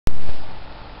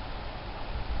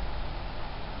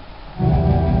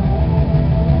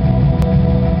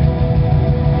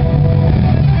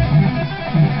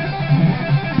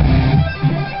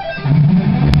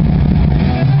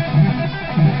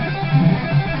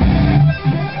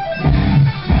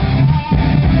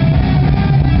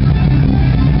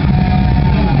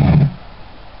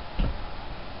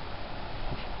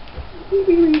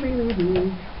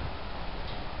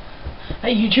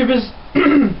YouTubers.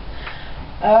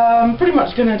 Pretty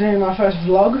much gonna do my first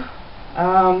vlog.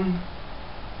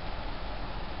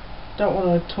 Don't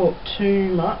want to talk too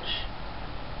much,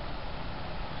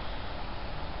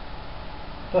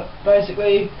 but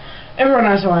basically everyone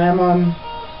knows who I am. I'm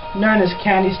known as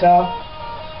Candy Star.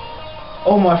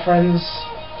 All my friends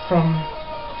from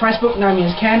Facebook know me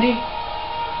as Candy.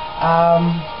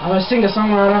 I'm a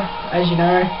singer-songwriter, as you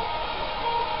know.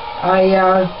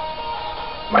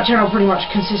 My channel pretty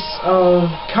much consists of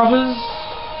covers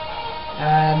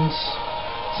and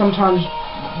sometimes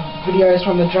videos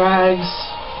from the drags,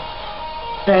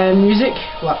 band music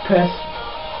like Perth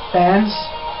bands.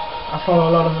 I follow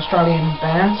a lot of Australian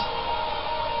bands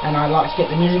and I like to get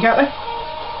the music out there.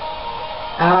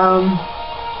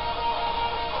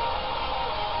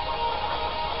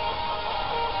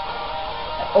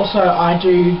 Also, I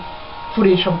do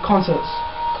footage from concerts.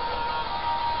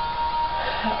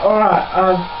 Alright,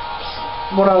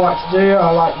 what I like to do, I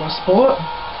like my sport.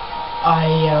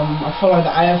 I follow the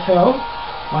AFL.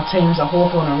 My teams are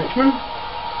Hawthorn and Richmond.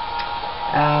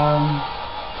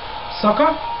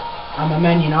 Soccer, I'm a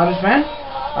Man United fan.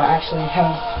 I actually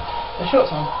have the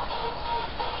shorts on.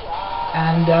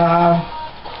 And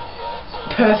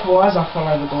Perth-wise, I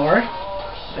follow the Glory.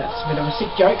 That's a bit of a sick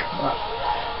joke, but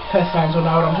Perth fans will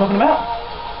know what I'm talking about.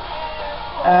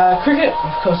 Cricket,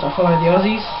 of course, I follow the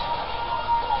Aussies.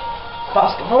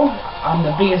 Basketball, I'm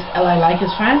the biggest LA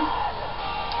Lakers fan.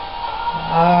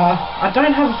 I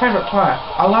don't have a favourite player.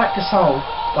 I like Gasol,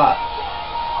 but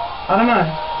I don't know,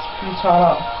 it's pretty tied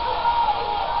up.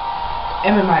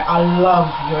 MMA, I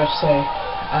love UFC.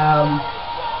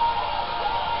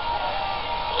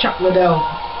 Chuck Liddell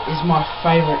is my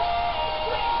favourite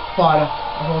fighter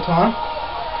of all time.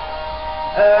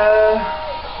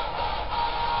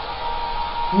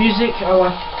 Music, I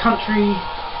like country.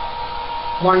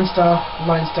 Lone Star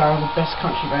are the best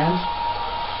country band.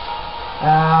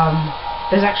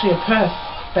 There's actually a Perth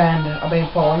band I've been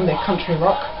following, they're country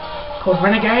rock, called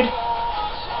Renegade.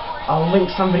 I'll link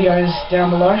some videos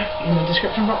down below in the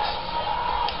description box.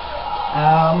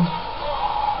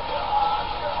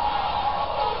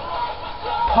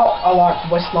 Pop, I like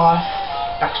Westlife,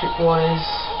 Backstreet Boys.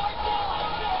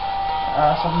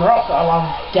 Some rock, I love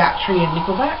Daughtry and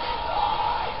Nickelback.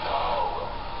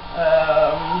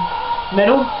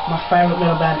 Metal, my favourite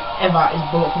metal band ever is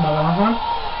Bullet for My Valentine.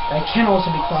 They can also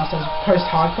be classed as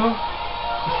post-hardcore,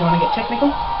 if you want to get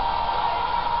technical.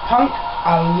 Punk,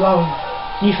 I love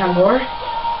Newfound Glory.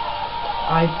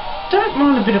 I don't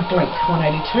mind a bit of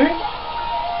Blink-182.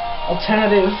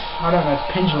 Alternative, I don't know if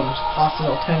Pendulum's classed as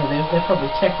alternative, they're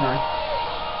probably techno.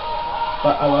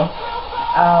 But oh well.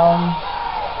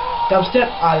 Dubstep,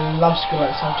 I love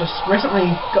Skrillex. I've just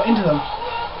recently got into them.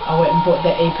 I went and bought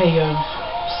their EP of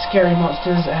Scary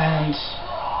Monsters and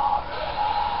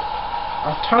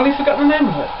I've totally forgotten the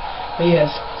name of it. But yes,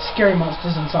 Scary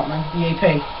Monsters and something, the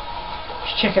EP. You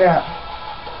should check it out.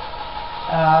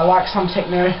 I like some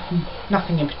techno,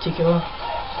 nothing in particular.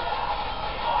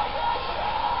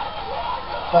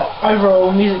 But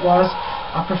overall, music-wise,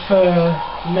 I prefer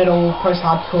metal,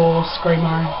 post-hardcore,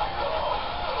 screamo,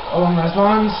 along those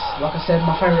lines. Like I said,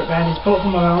 my favourite band is Bullet for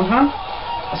My Valentine,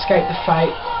 Escape the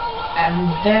Fate,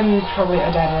 and then probably A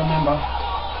Day to Remember.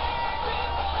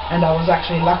 And I was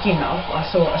actually lucky enough, I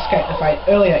saw Escape the Fate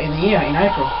earlier in the year, in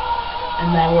April,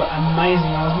 and they were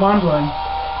amazing. I was mind blown.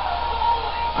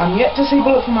 I'm yet to see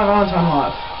Bullet for My Valentine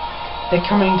live. They're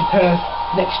coming to Perth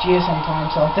next year sometime,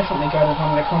 so I'll definitely go to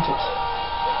one of their concerts.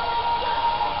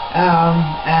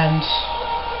 And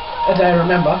A Day to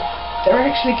Remember, they're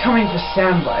actually coming to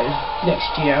Soundwave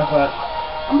next year, but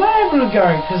I'm not able to go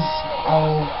because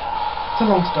it's a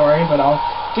long story, but I'll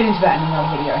get into that in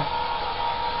another video.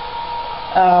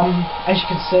 As you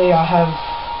can see, I have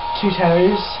 2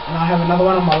 tattoos, and I have another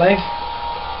one on my leg,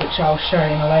 which I'll show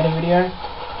you in a later video.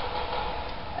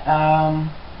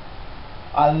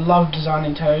 I love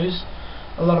designing tattoos.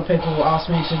 A lot of people ask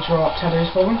me to draw up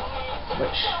tattoos for them,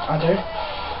 which I do.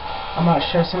 I might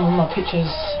show some of my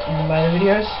pictures in later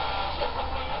videos.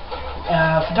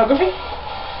 Photography,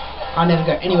 I never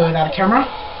go anywhere without a camera.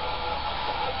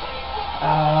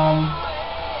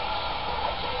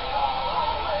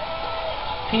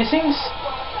 Piercings,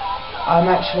 I'm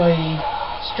actually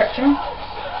stretching.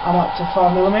 I'm up to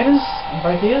 5mm in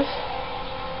both ears,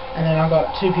 and then I've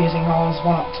got 2 piercing holes,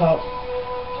 one up top,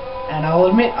 and I'll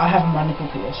admit I have my nipple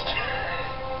pierced.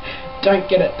 Don't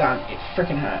get it done, it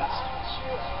freaking hurts.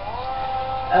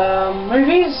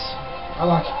 Movies, I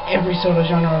like every sort of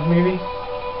genre of movie.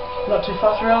 Not too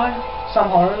fussed really, some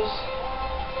horrors.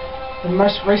 The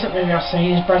most recent movie I've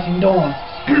seen is Breaking Dawn,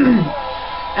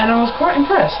 and I was quite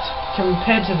impressed.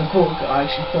 compared to the book, I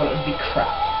actually thought it would be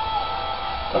crap.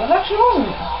 But it actually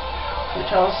wasn't,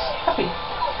 which I was happy.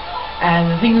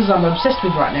 And the things I'm obsessed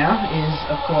with right now is,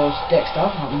 of course, Dexter.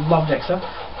 I love Dexter.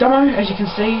 Domo, as you can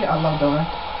see, I love Domo.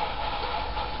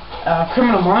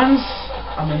 Criminal Minds,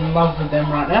 I'm in love with them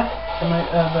right now,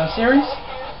 the series.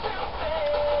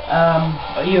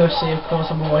 UFC, of course,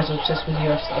 I'm always obsessed with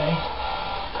UFC.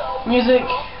 Music,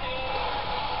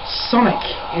 Sonic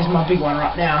is my big one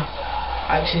right now.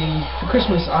 Actually, for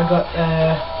Christmas I got,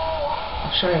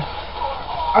 I'll show you.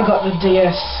 I got the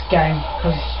DS game,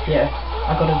 because, yeah,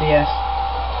 I got a DS.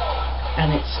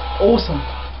 And it's awesome.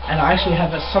 And I actually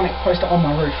have a Sonic poster on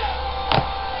my roof.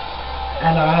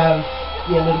 And I have,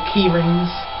 yeah, little key rings.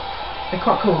 They're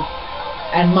quite cool.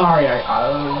 And Mario.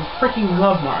 I freaking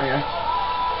love Mario.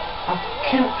 I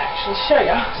can actually show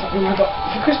you something I got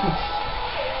for Christmas.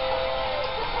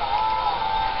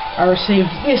 I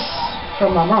received this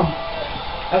from my mum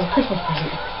as a Christmas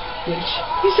present, which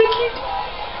is so cute.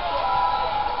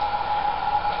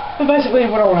 But basically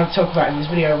what I wanted to talk about in this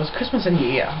video was Christmas and New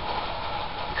Year.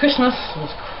 Christmas was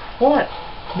quite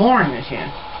boring this year.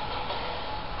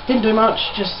 Didn't do much,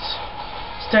 just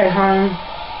stayed home,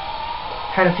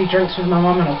 had a few drinks with my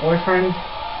mum and her boyfriend.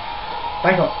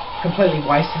 They got completely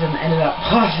wasted and ended up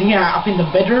passing out up in the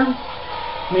bedroom.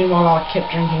 Meanwhile I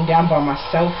kept drinking down by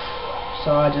myself,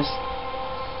 so I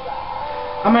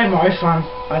made my own fun.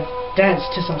 I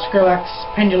danced to some Skrillex,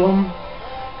 Pendulum,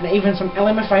 and even some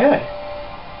LMFAO.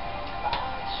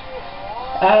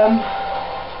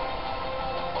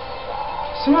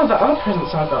 Some of the other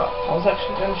presents I got, I was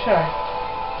actually going to show.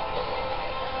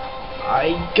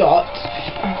 I got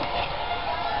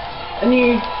a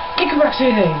new Nickelback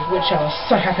CD, which I was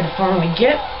so happy to finally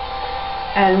get,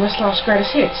 and Westlife's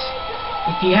Greatest Hits.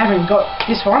 If you haven't got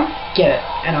this one, get it,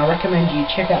 and I recommend you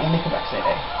check out the Nickelback CD.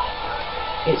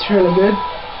 It's really good.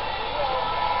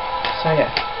 So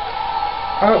yeah,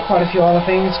 I got quite a few other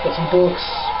things, got some books,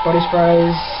 body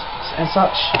sprays, and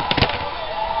such.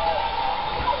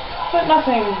 But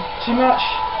nothing too much.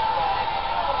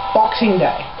 Boxing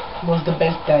Day was the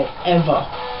best day ever.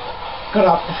 Got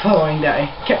up the following day,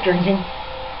 kept drinking.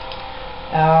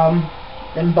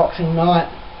 Then Boxing Night,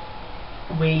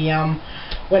 we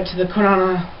went to the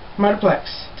Kwinana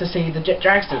Motorplex to see the Jet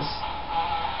Dragsters,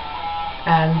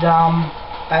 and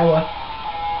they were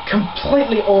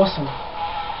completely awesome.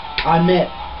 I met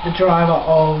the driver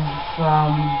of,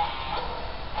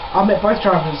 I met both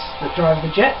drivers that drive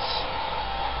the Jets.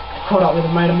 Caught up with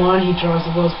a mate of mine, he drives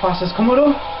the world's fastest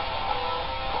Commodore,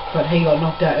 but he got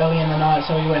knocked out early in the night,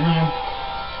 so he went home.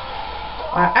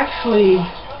 I actually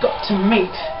got to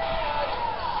meet,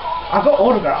 I got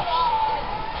autographs.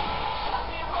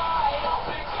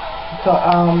 Got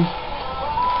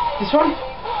this one,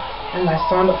 and they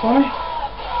signed it for me.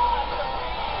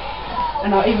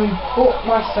 And I even bought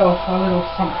myself a little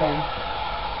something.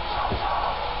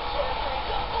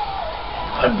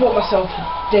 I bought myself a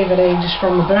DVD just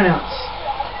from the Burnouts.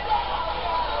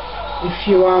 If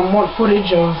you want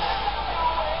footage of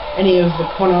any of the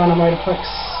Kwinana Motorplex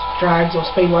drags or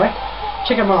Speedway,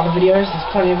 check out my other videos, there's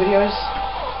plenty of videos.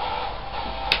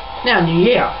 Now, New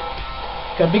Year.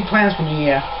 Got big plans for New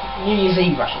Year. New Year's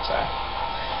Eve, I should say.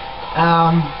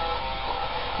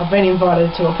 I've been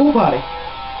invited to a pool party.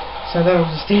 So that'll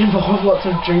just involve lots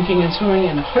of drinking and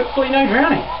swimming and hopefully no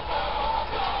drowning.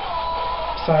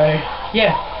 So,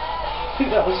 yeah. I think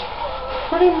that was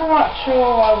pretty much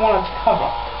all I wanted to cover.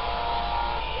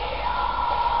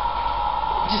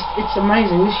 It's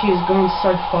amazing. This year's gone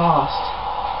so fast.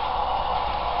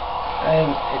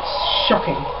 And it's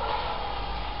shocking.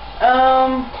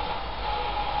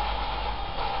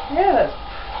 Yeah, that's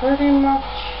pretty much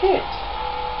it.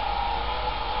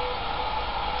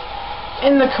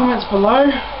 In the comments below,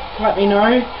 let me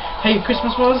know how your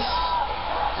Christmas was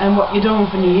and what you're doing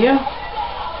for New Year.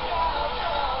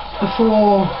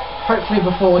 Hopefully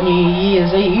before New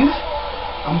Year's Eve,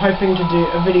 I'm hoping to do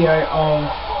a video of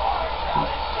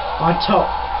my top,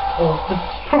 or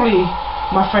probably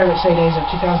my favourite CDs of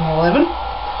 2011.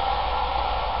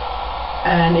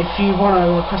 And if you want to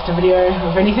request a video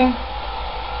of anything,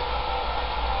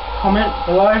 comment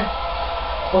below.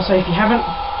 Also, if you haven't,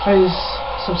 please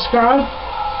subscribe,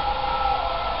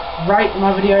 rate my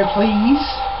video please,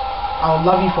 I'll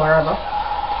love you forever,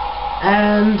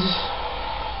 and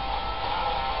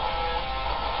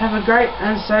have a great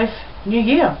and safe New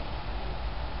Year.